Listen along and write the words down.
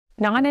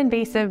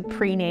Non-invasive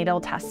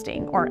prenatal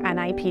testing, or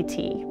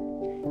NIPT.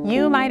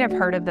 You might have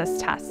heard of this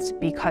test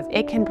because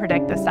it can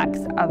predict the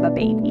sex of a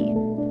baby,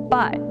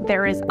 but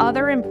there is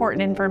other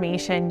important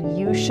information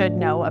you should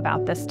know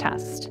about this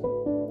test.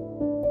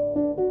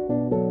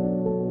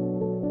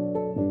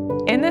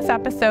 In this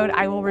episode,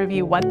 I will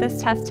review what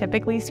this test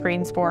typically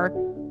screens for,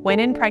 when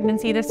in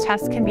pregnancy this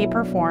test can be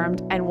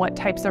performed, and what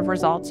types of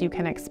results you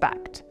can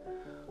expect.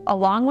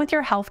 Along with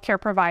your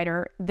healthcare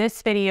provider,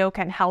 this video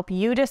can help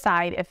you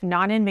decide if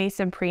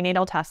non-invasive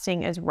prenatal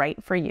testing is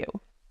right for you.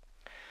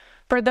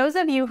 For those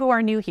of you who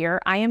are new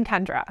here, I am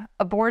Kendra,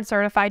 a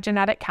board-certified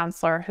genetic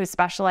counselor who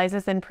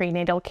specializes in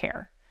prenatal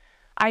care.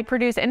 I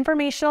produce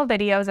informational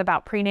videos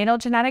about prenatal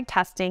genetic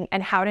testing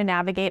and how to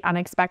navigate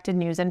unexpected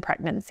news in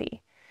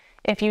pregnancy.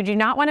 If you do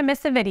not want to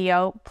miss a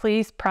video,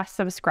 please press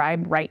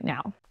subscribe right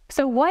now.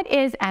 So what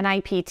is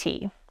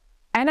NIPT?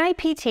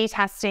 NIPT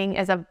testing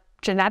is a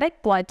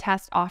genetic blood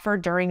test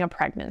offered during a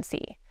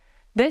pregnancy.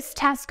 This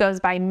test goes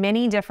by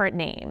many different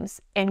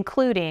names,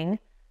 including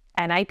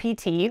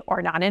NIPT,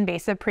 or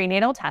non-invasive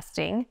prenatal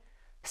testing,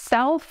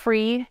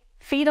 cell-free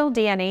fetal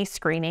DNA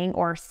screening,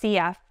 or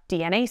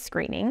cfDNA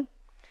screening.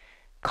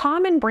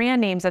 Common brand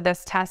names of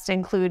this test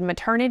include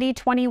Maternity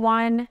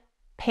 21,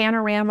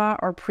 Panorama,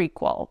 or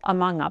Prequel,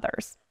 among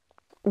others.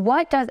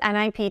 What does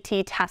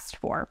NIPT test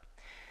for?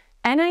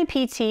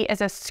 NIPT is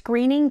a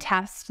screening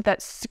test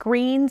that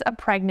screens a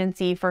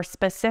pregnancy for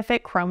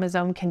specific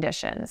chromosome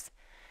conditions.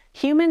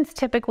 Humans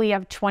typically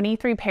have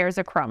 23 pairs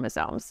of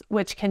chromosomes,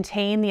 which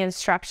contain the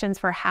instructions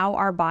for how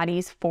our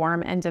bodies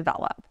form and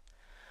develop.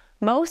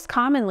 Most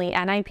commonly,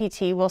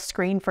 NIPT will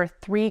screen for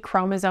 3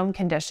 chromosome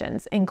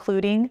conditions,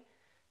 including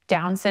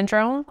Down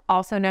syndrome,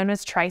 also known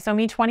as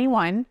trisomy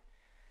 21,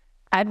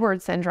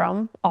 Edwards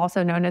syndrome,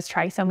 also known as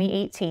trisomy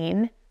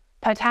 18,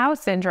 Patau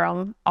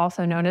syndrome,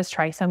 also known as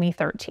trisomy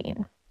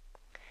 13.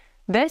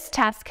 This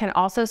test can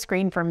also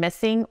screen for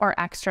missing or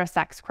extra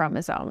sex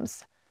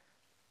chromosomes.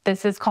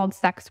 This is called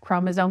sex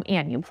chromosome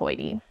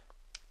aneuploidy.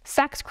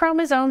 Sex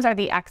chromosomes are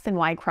the X and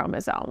Y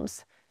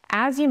chromosomes.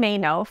 As you may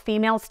know,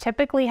 females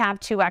typically have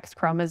 2 X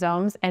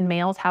chromosomes and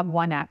males have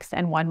 1 X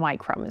and 1 Y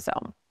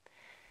chromosome.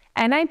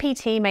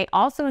 NIPT may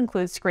also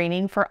include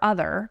screening for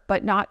other,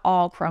 but not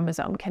all,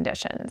 chromosome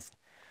conditions.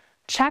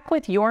 Check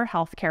with your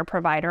healthcare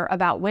provider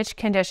about which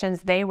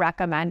conditions they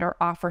recommend or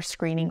offer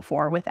screening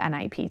for with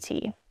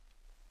NIPT.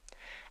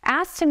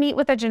 Ask to meet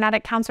with a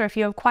genetic counselor if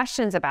you have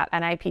questions about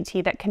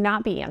NIPT that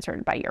cannot be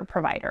answered by your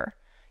provider.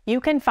 You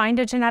can find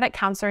a genetic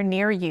counselor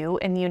near you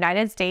in the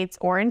United States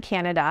or in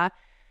Canada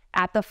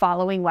at the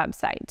following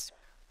website.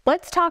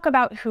 Let's talk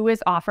about who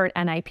is offered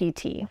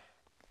NIPT.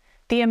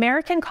 The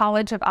American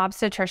College of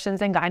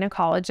Obstetricians and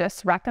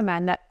Gynecologists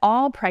recommend that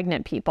all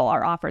pregnant people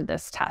are offered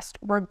this test,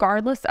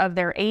 regardless of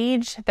their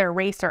age, their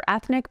race or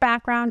ethnic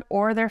background,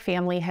 or their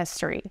family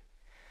history.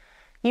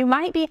 You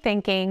might be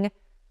thinking,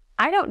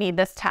 I don't need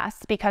this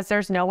test because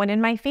there's no one in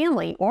my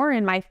family or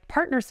in my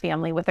partner's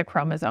family with a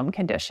chromosome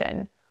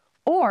condition.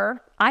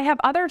 Or I have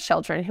other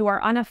children who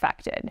are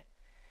unaffected.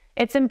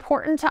 It's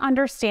important to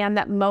understand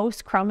that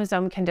most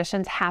chromosome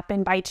conditions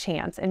happen by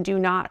chance and do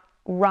not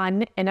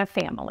run in a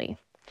family.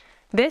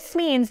 This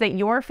means that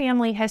your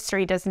family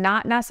history does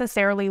not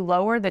necessarily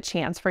lower the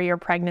chance for your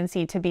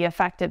pregnancy to be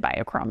affected by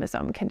a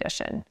chromosome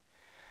condition.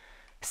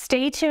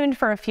 Stay tuned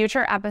for a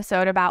future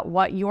episode about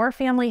what your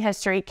family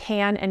history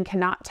can and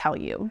cannot tell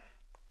you.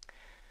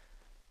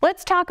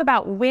 Let's talk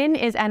about when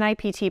is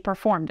NIPT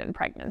performed in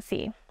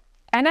pregnancy.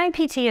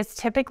 NIPT is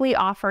typically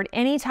offered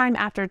anytime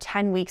after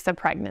 10 weeks of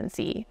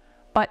pregnancy,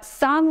 but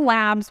some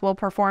labs will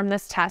perform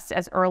this test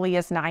as early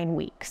as 9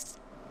 weeks.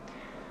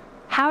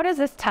 How does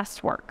this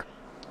test work?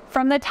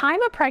 From the time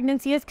a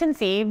pregnancy is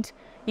conceived,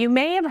 you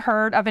may have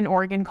heard of an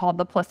organ called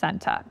the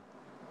placenta.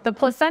 The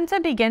placenta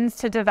begins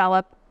to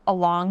develop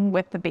along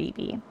with the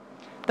baby.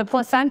 The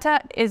placenta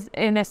is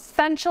an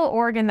essential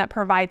organ that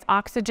provides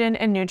oxygen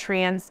and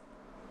nutrients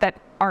that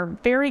are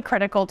very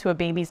critical to a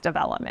baby's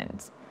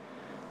development.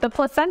 The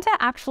placenta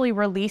actually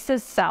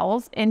releases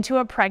cells into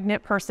a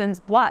pregnant person's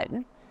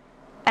blood.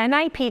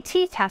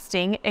 NIPT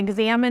testing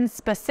examines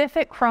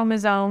specific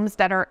chromosomes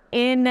that are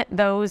in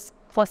those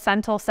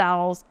placental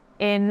cells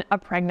in a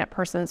pregnant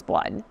person's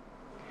blood.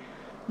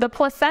 The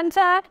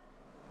placenta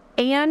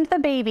and the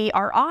baby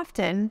are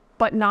often,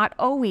 but not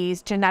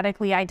always,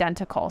 genetically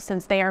identical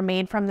since they are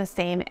made from the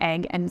same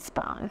egg and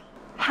sperm.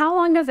 How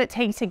long does it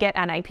take to get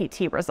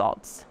NIPT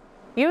results?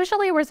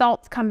 Usually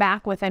results come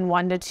back within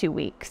 1 to 2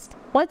 weeks.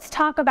 Let's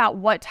talk about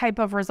what type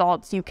of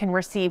results you can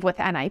receive with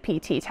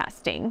NIPT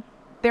testing.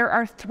 There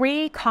are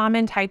 3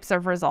 common types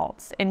of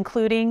results,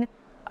 including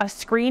a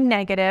screen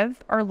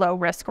negative or low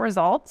risk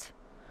result,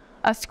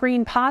 a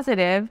screen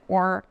positive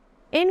or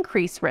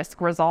increased risk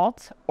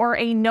result, or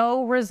a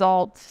no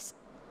result,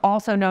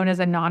 also known as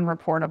a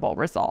non-reportable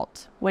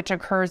result, which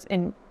occurs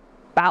in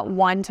about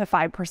 1 to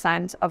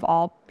 5% of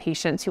all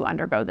patients who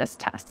undergo this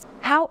test.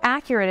 How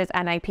accurate is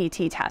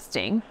NIPT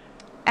testing?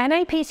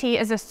 NIPT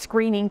is a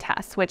screening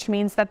test, which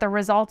means that the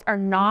results are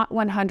not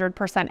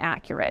 100%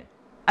 accurate.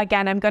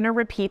 Again, I'm going to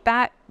repeat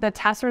that. The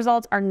test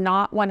results are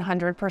not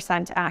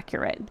 100%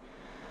 accurate.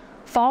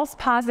 False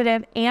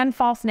positive and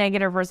false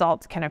negative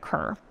results can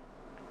occur.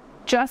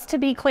 Just to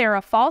be clear,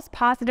 a false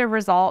positive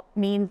result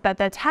means that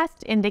the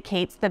test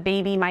indicates the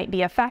baby might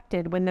be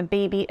affected when the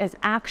baby is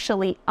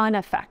actually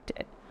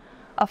unaffected.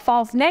 A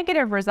false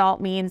negative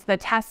result means the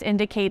test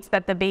indicates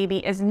that the baby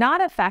is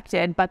not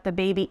affected, but the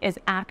baby is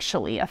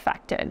actually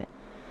affected.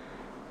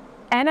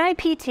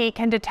 NIPT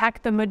can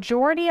detect the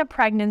majority of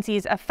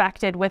pregnancies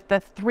affected with the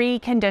 3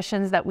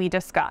 conditions that we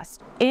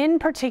discussed. In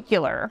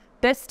particular,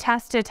 this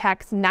test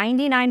detects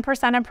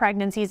 99% of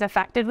pregnancies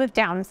affected with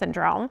Down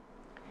syndrome,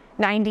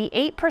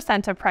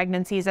 98% of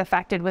pregnancies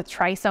affected with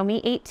trisomy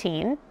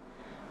 18,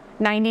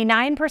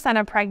 99%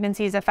 of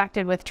pregnancies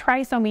affected with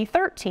trisomy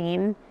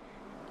 13,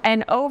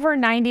 and over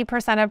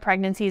 90% of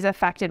pregnancies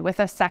affected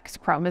with a sex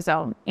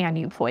chromosome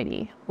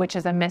aneuploidy, which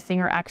is a missing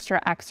or extra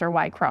X or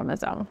Y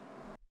chromosome.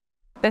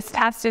 This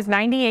test is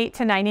 98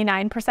 to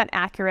 99%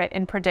 accurate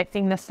in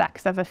predicting the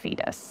sex of a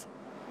fetus.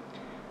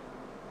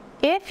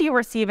 If you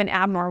receive an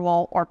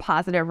abnormal or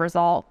positive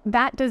result,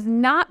 that does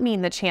not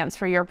mean the chance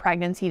for your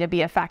pregnancy to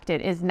be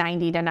affected is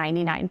 90 to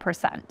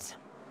 99%.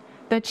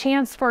 The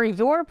chance for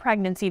your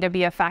pregnancy to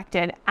be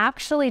affected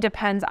actually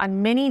depends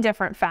on many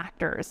different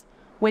factors,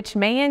 which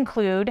may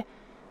include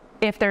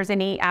if there's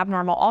any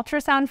abnormal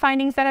ultrasound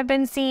findings that have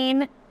been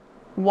seen,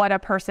 what a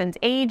person's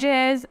age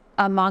is,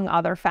 among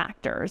other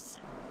factors.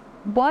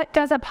 What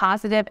does a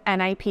positive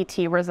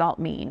NIPT result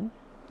mean?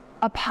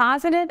 A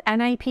positive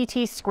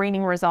NIPT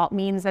screening result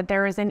means that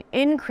there is an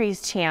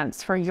increased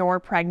chance for your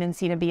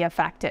pregnancy to be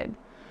affected,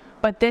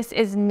 but this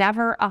is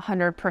never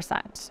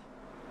 100%.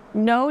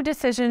 No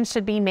decision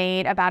should be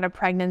made about a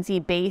pregnancy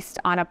based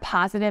on a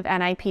positive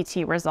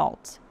NIPT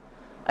result.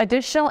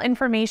 Additional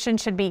information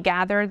should be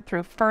gathered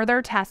through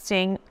further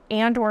testing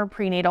and/or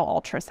prenatal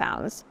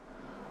ultrasounds.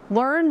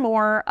 Learn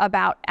more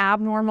about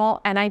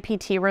abnormal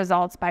NIPT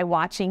results by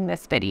watching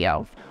this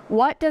video.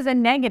 What does a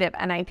negative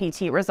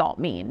NIPT result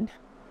mean?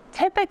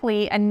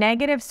 Typically, a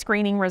negative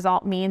screening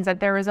result means that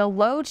there is a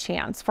low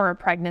chance for a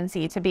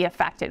pregnancy to be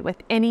affected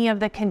with any of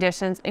the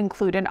conditions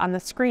included on the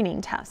screening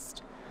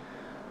test.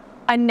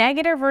 A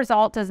negative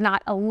result does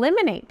not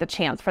eliminate the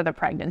chance for the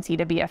pregnancy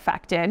to be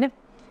affected,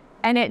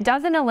 and it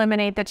doesn't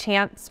eliminate the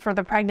chance for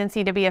the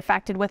pregnancy to be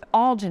affected with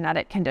all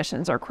genetic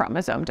conditions or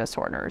chromosome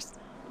disorders.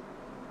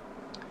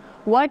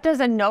 What does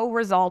a no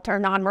result or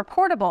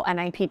non-reportable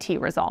NIPT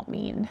result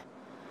mean?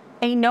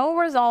 A no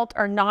result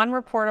or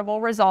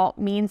non-reportable result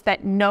means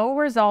that no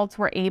results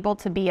were able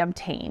to be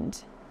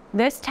obtained.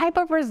 This type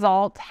of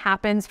result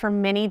happens for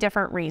many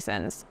different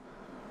reasons.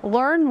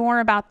 Learn more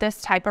about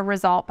this type of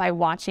result by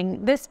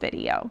watching this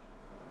video.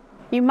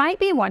 You might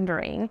be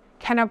wondering,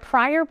 can a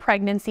prior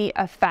pregnancy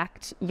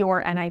affect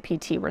your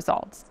NIPT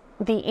results?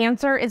 The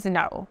answer is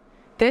no.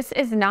 This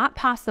is not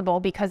possible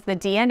because the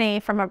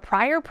DNA from a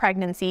prior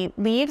pregnancy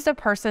leaves a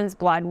person's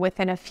blood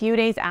within a few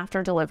days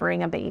after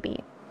delivering a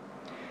baby.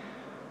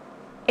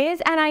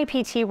 Is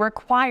NIPT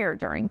required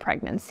during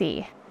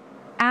pregnancy?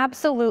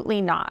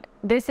 Absolutely not.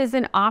 This is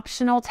an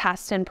optional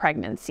test in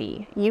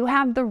pregnancy. You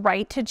have the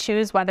right to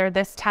choose whether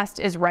this test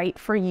is right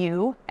for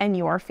you and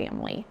your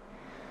family.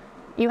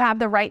 You have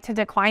the right to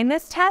decline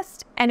this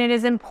test, and it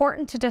is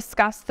important to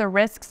discuss the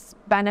risks,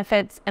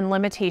 benefits, and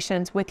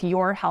limitations with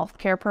your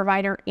healthcare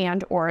provider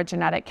and/or a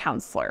genetic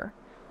counselor.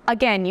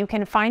 Again, you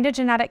can find a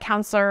genetic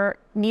counselor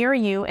near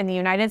you in the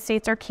United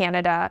States or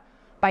Canada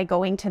by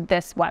going to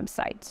this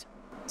website.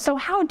 So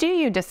how do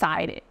you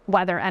decide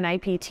whether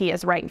NIPT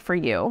is right for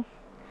you?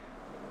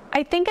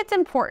 I think it's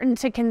important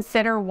to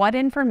consider what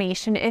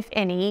information, if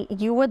any,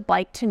 you would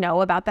like to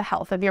know about the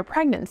health of your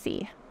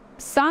pregnancy.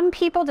 Some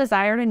people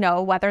desire to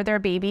know whether their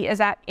baby is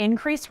at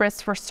increased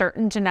risk for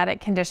certain genetic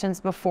conditions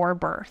before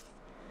birth.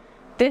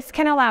 This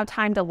can allow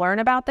time to learn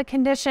about the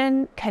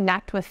condition,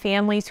 connect with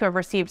families who have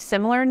received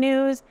similar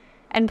news,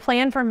 and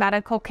plan for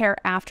medical care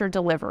after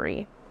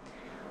delivery.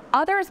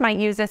 Others might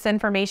use this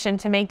information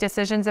to make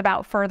decisions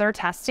about further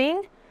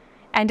testing,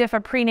 and if a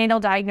prenatal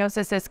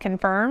diagnosis is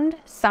confirmed,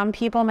 some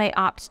people may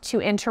opt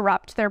to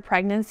interrupt their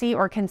pregnancy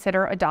or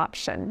consider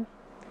adoption.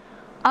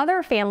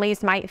 Other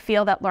families might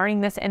feel that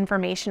learning this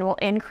information will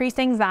increase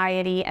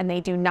anxiety, and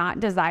they do not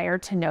desire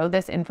to know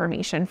this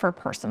information for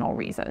personal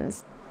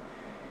reasons.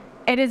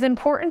 It is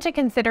important to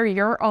consider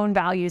your own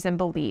values and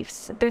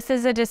beliefs. This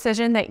is a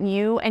decision that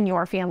you and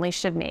your family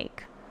should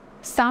make.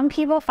 Some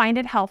people find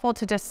it helpful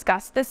to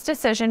discuss this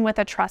decision with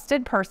a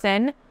trusted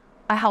person,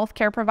 a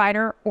healthcare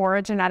provider, or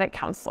a genetic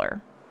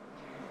counselor.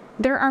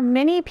 There are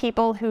many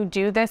people who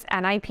do this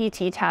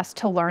NIPT test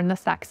to learn the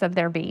sex of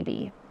their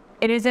baby.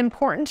 It is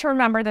important to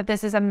remember that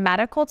this is a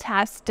medical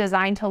test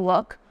designed to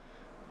look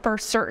for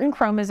certain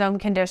chromosome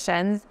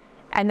conditions,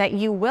 and that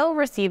you will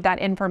receive that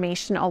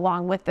information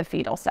along with the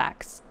fetal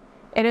sex.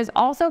 It is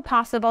also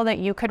possible that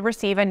you could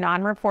receive a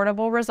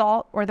non-reportable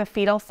result, or the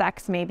fetal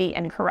sex may be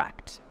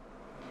incorrect.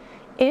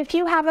 If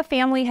you have a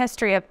family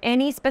history of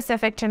any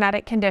specific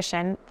genetic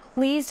condition,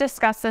 please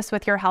discuss this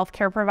with your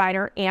healthcare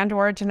provider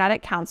and/or a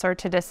genetic counselor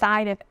to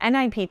decide if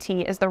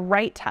NIPT is the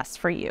right test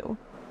for you.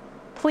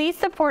 Please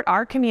support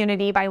our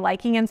community by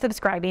liking and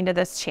subscribing to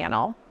this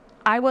channel.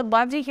 I would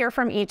love to hear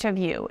from each of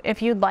you.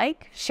 If you'd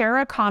like, share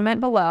a comment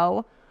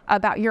below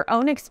about your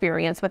own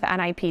experience with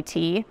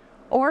NIPT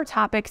or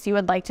topics you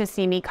would like to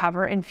see me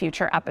cover in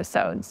future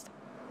episodes.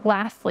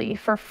 Lastly,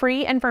 for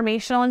free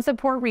informational and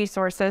support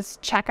resources,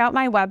 check out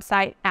my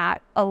website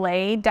at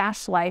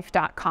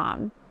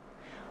alay-life.com.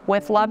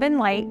 With love and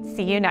light,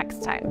 see you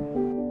next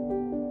time.